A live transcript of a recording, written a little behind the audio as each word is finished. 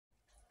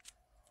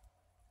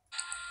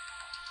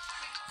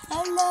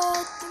hello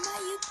to my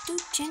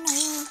YouTube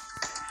channel.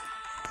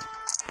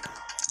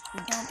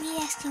 Don't be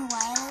asking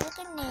why I look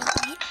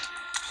naked.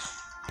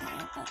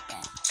 Sorry about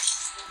that.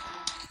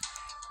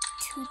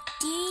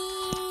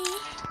 Today,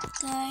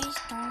 guys,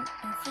 don't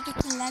forget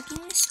to like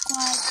and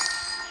subscribe.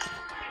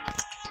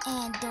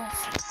 And don't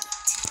forget,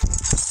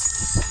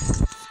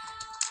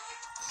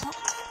 help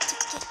me to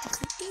get to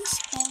 50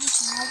 subscribers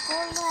and I'll go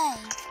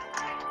live.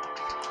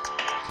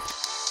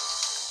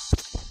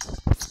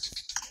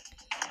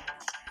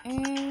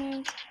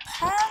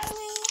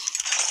 Probably.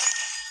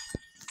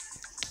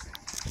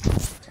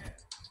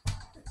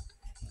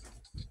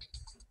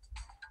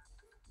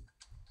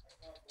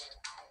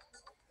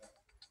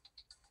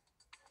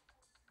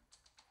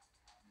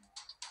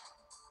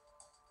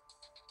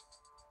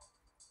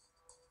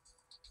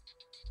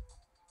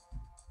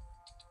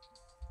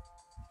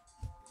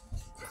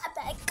 Not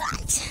bad,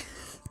 guys.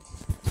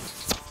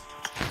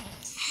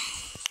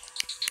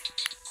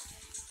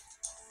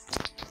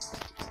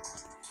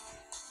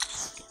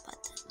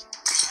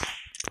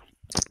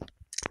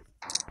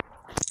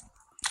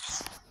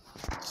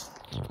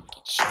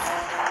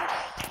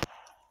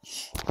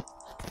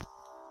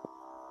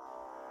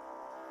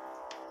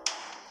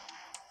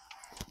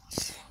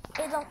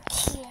 I don't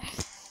care.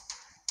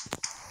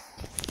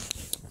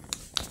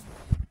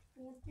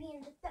 You'll be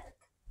in the dark.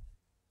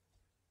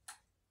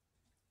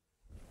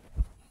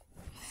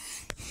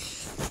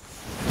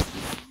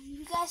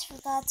 You guys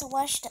forgot to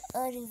watch the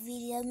other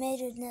video. I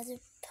made another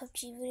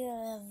PUBG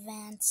video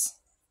advance.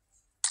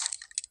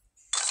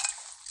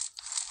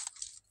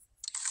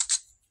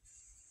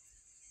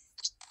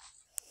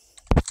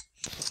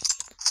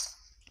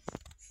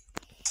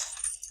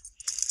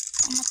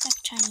 I'm gonna talk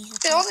Chinese.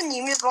 对，我跟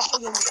你没说好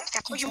久没，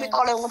好久没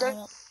打了，我的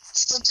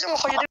手机我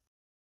好久都。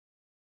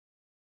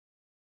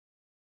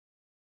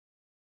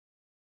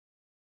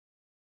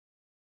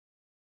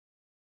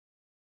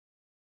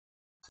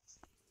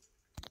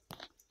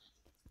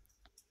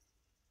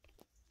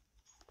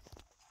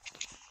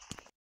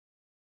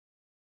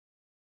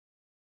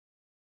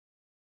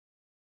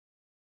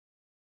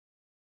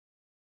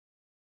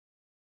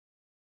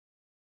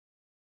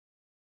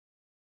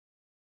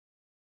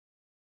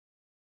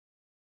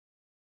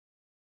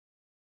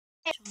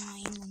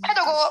拍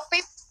到过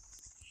被。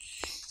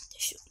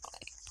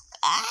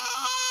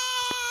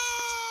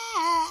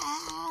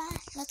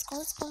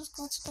Let's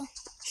go.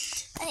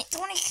 I need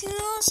 20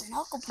 kills and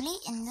I'll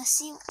complete and let's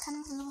see what kind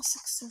of little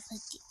success I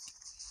get.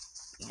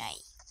 And I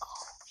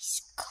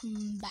always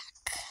come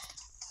back.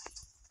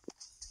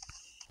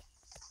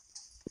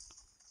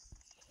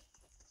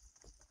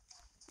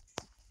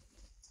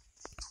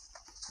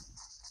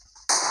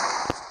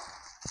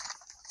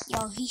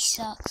 Yo, he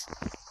sucks.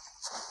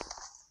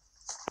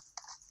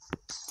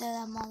 That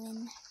I'm all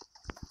in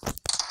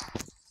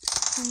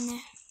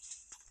there.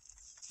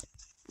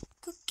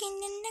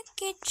 Cooking in the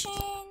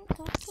kitchen.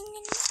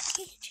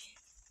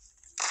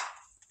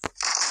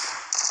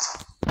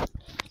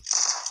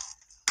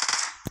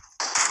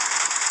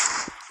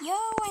 Yo,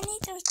 I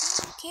need those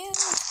damn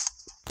kills.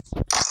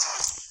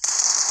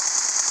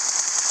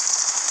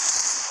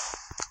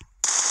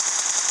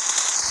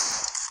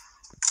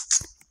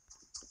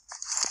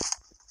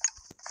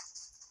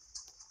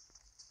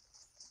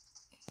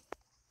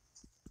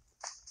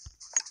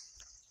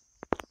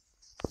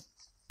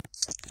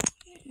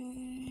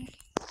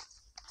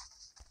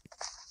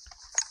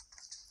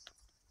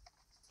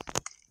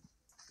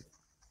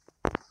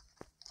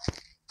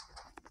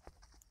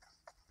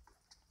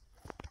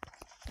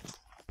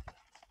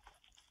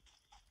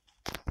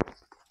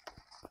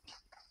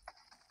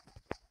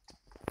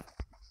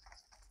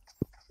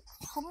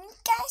 Hope you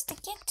guys to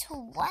get to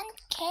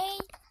 1K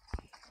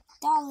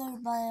dollar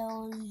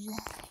bills.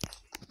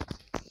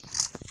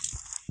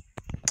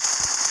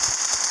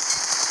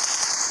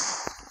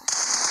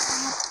 I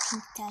have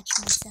pink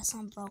attachments, that's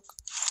not broke.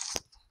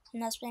 I'm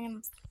not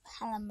spending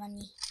hella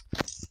money.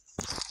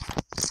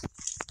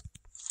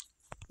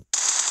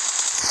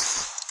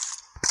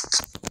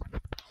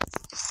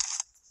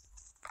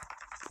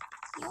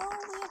 Yo,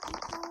 we have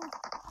people.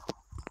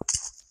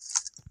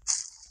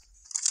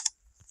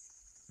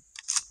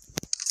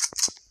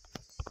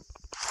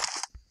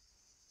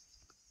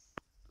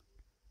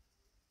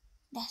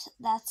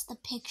 That's the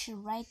picture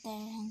right there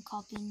and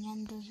copying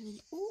and those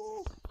really.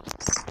 Ooh.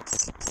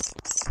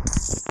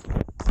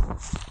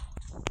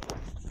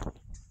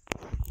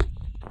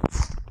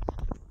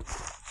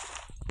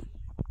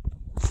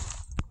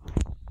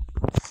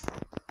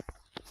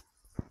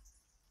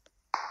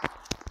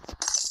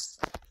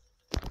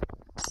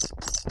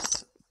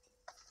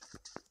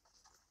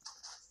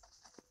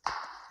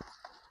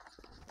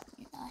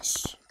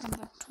 Nice.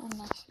 Number 2,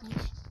 nice.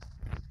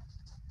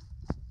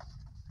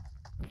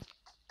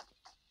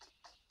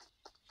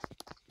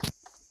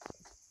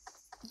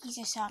 He's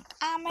a song.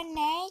 I'm a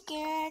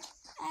naked.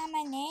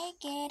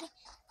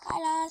 I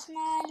lost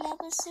my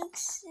little suit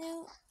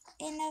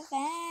in a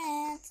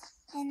van.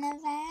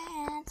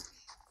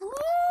 Woo!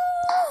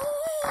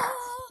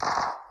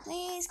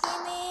 Please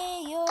give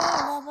me your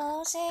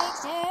level 6.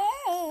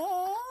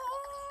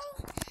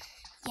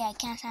 Yeah, it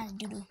kind of sounds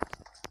doo-doo.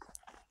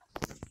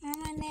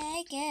 I'm a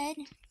naked.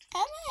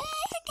 I'm a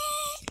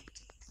naked.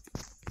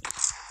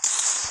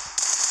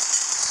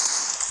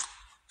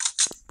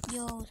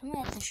 Yo,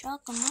 somebody at the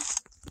shotgun, man.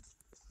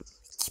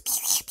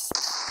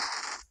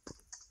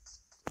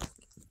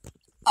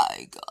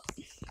 I got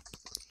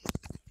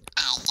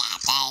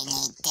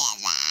tiny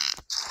Dilla.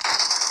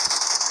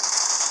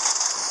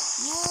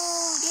 Yo,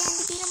 damn,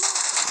 to beat him up.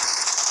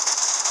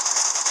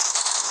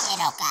 They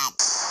don't got.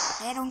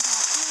 They don't got.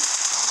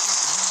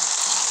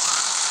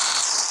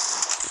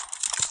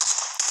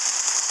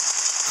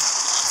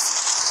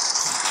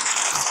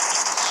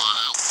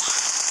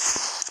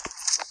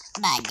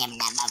 But them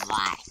number 4,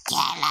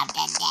 kill of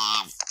the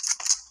dev.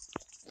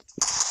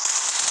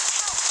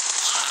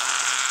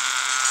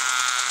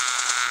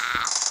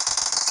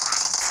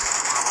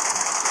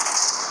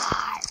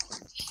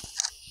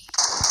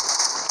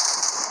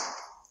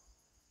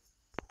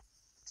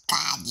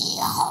 God,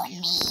 you hold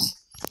me.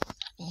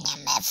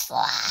 Number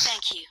 4.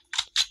 Thank you.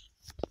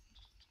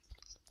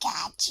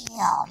 God, you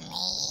hold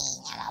me.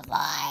 Number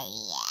 4.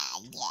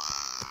 Yeah.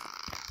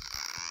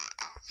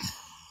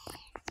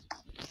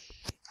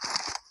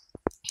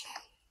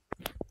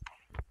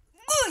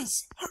 Guys,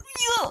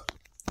 hurry up!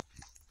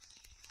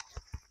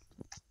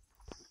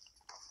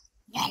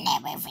 You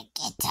never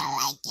forget to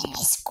like and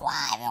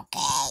subscribe,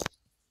 okay?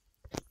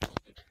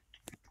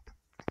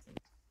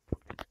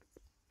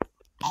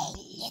 Hey,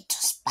 little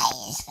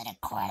spiders for the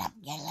cord up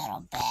your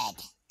little bed.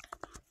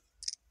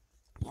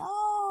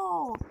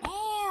 Yo,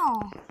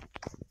 damn.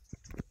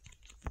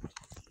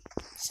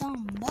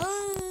 Some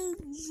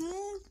bugs.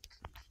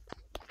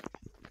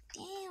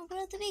 Damn,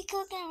 bro, they be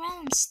cooking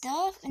random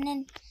stuff and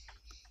then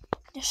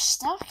their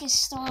stuff gets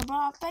stolen, bro.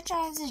 I bet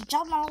y'all just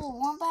drop my little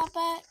one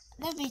backpack.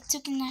 They'll be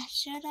taking that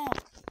shit up.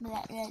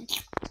 Like,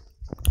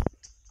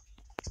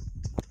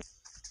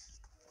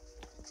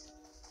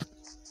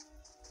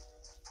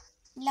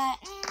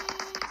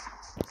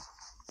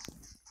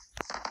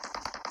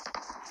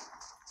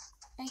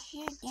 I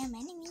hear damn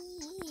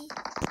enemy.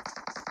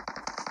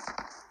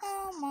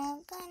 Oh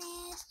my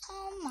goodness.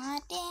 Oh my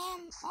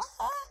damn.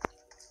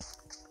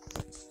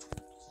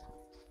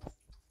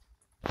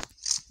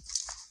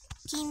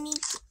 Gimme,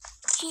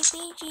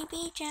 GB,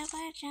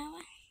 Jabba.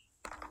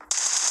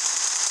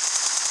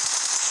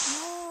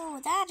 Yo,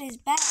 that is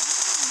bad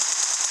aim.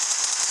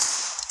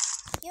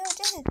 Yo,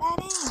 this is bad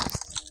aim.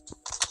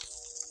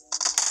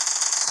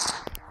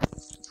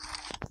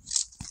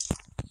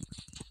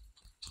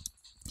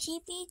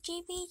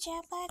 GB,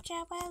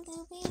 Jabba,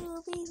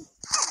 Looby.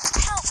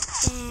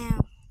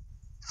 Damn.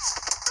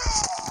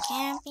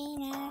 Camping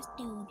ass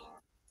dude.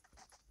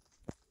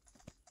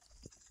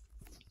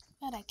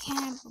 Got a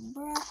camper,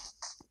 bro.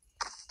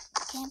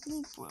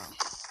 Camping, bro.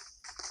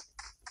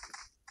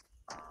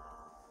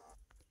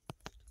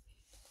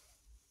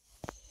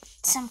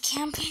 Some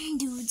camping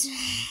dudes.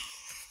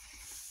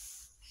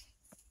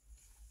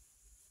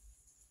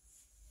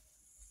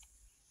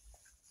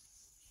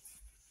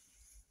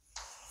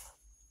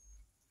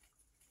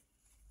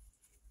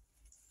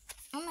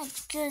 How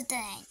much good did I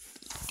need?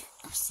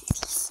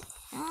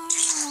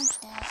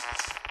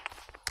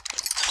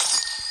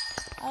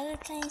 I was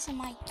playing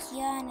some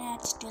IKEA and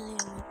that's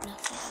delivery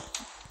bluff.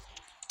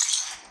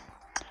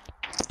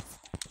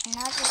 And I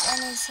just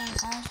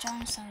edited I was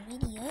drawing some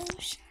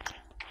videos.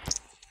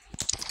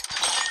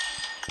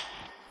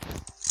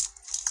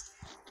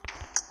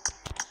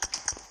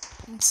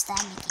 And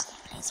start making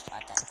gameplays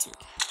about that too.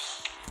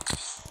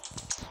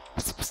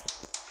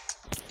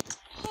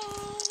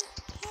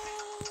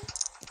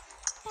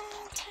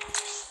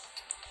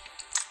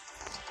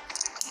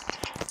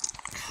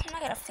 I'm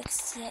not gonna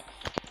fix it yet.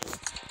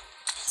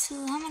 So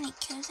how many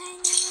kills I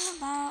know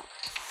about?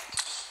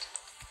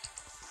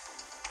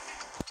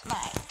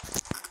 Right.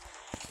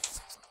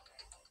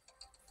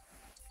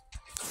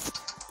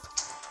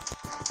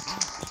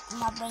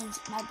 My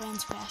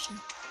brain's crashing.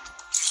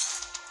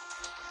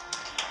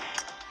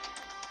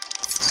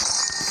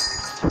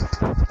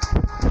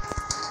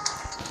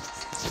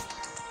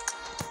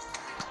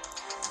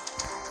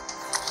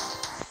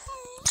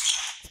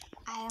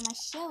 I am a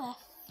sheriff.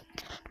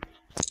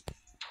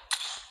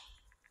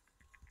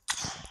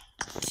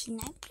 Can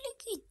I play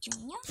good,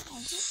 Junior?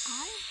 Is it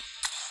on?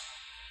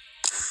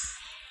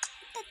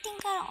 That thing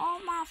got all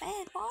my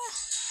face, boy.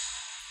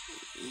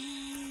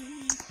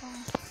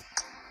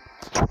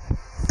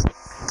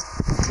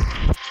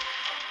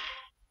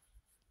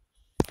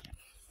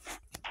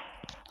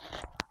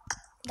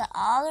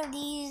 All of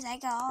these, I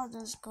got all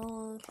those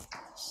gold.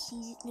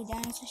 The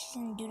dinosaur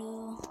season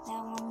doodle.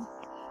 That one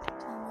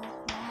was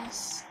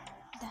nice.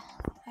 The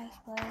first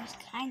was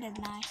kind of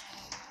nice.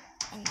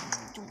 And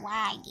the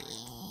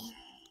wagon.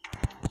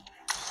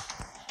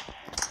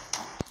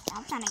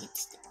 I'm trying to get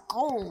this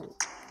gold.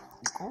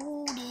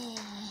 Golden.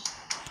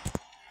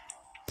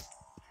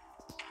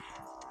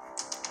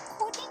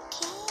 Golden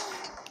king.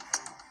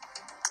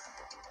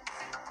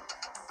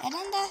 And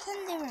then that's when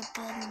they were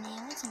building it.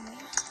 It wasn't real.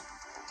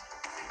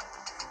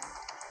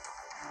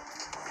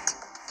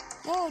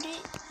 Yo, did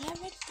you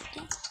ever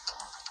think?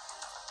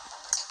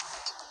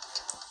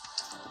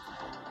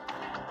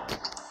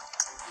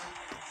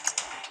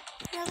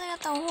 they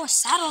got the whole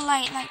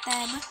satellite like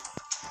that, bro.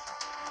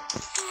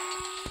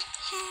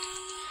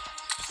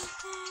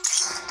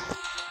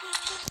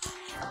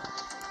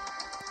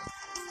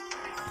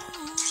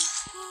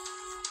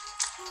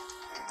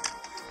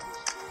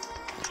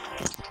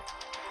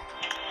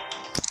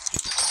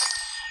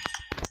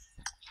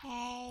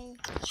 Hey,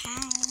 hi.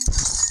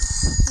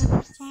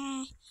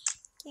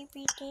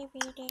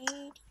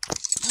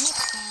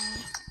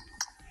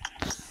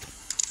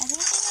 I think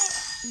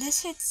this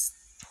hits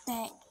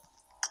that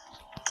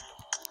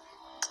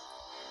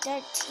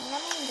 13.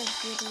 I'm in the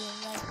video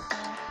right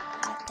there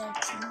at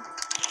 13.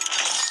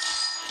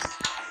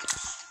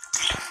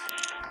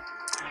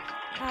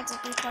 I have to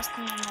be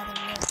posting another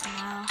video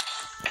tomorrow.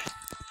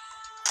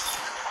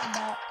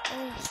 About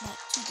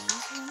like 2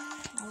 days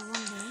or 1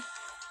 day.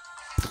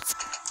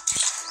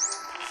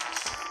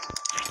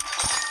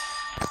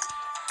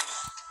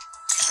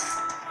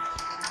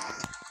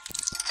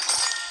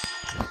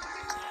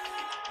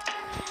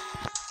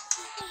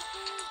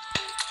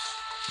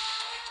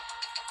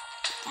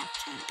 I'm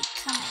trying to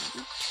become a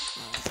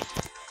YouTuber.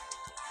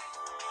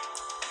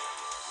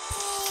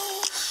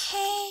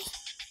 Hey.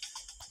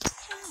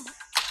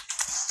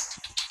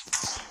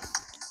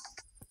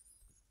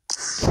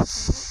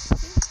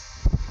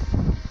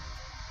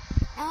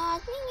 I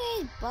think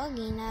it's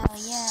buggy now,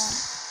 yeah.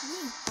 I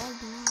think it's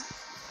buggy now.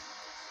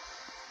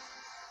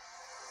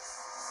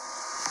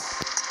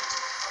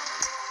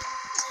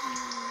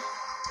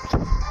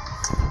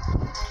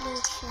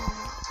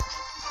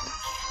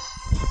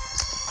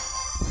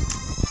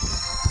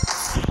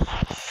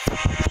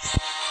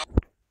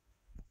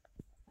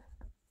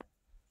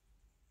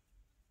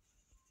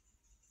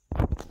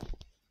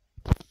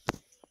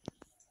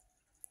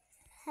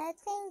 I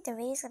think the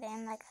video's gonna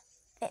end like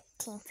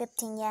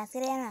 15, yeah, it's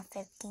gonna end at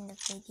 15, the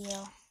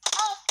video.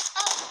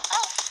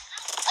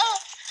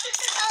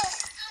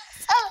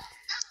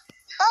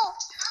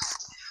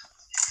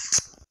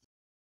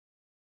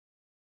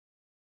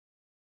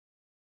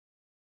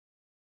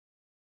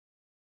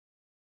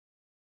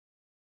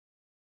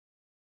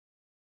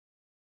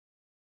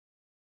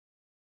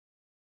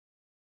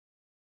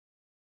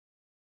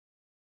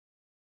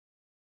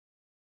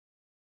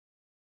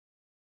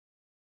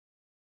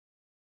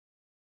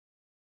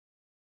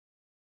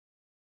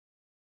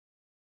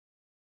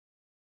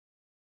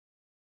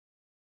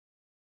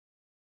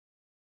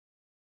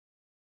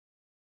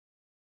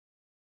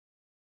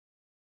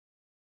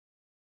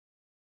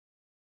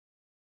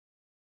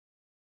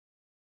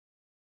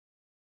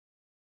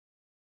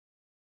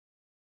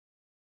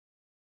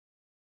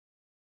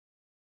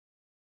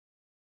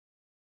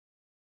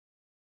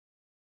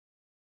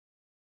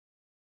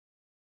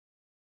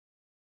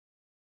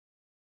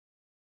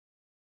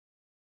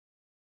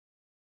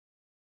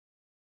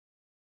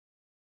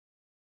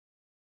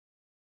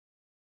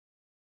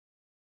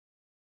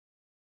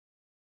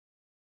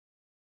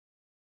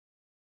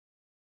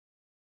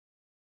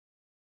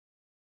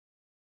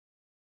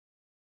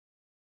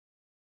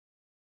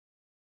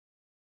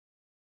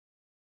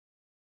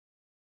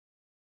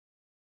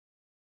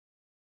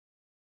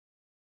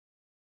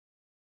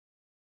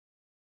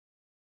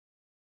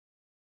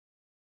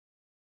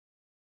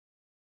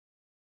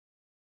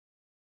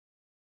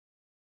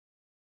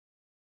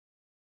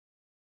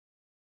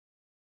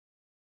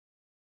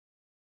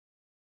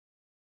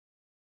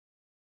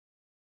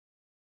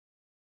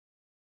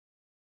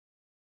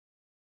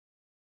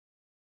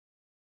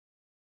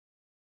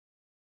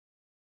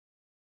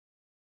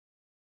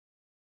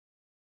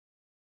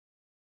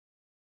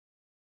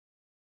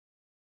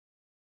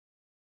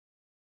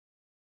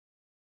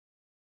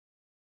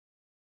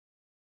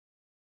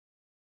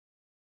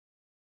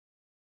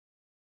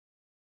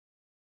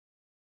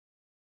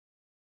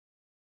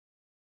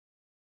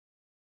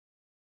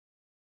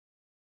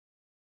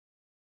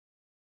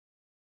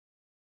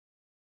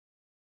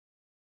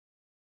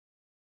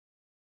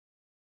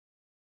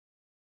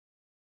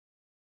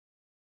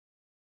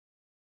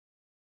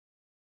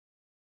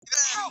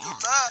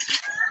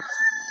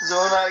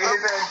 Zone आ गई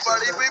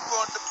बड़ी भी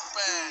bond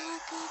पे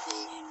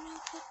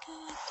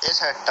ये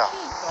set हम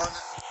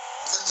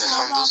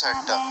तो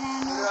set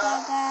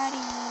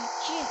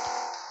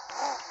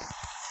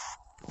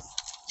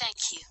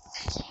thank you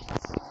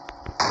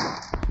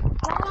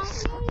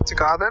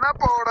चका देना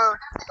पौड़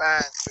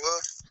भैन चो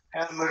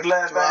हेलमेट ले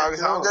जवाग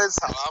समझे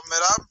साला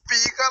मेरा पी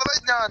करदा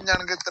जान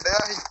जान के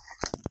तड़या ही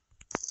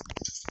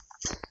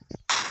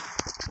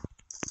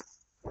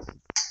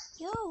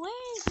Yo,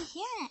 where is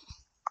he at?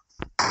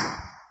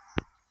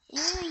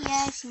 Oh,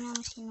 yeah, I seen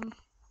him.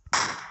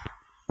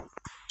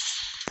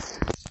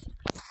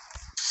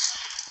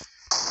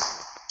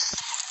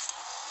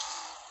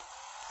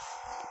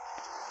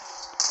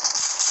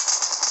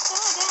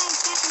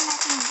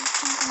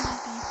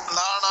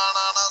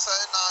 ना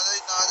सही ना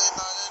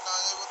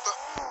जाए पुत्त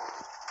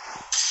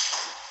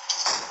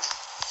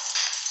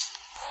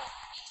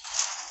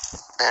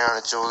भैन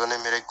चोद ने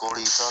मेरे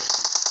गोली साल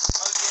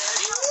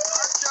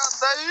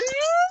ਜਾਂਦਾ ਹੀ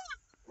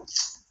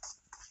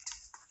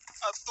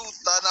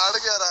ਤੂਤਾ ਨਾਲ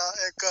ਗਿਆ ਰਾ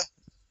ਇੱਕ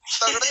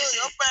तगड़े हो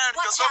जाओ पैंट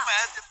चो तो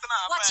मैं जितना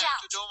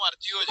पैंट जो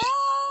मर्जी हो जाए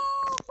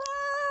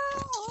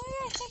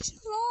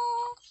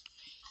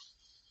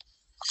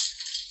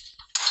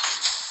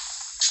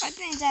I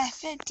think that's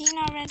 15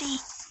 already.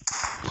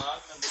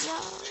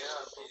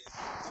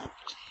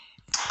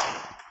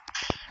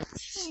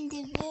 In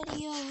the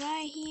video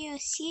right here.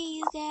 See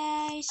you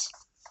guys.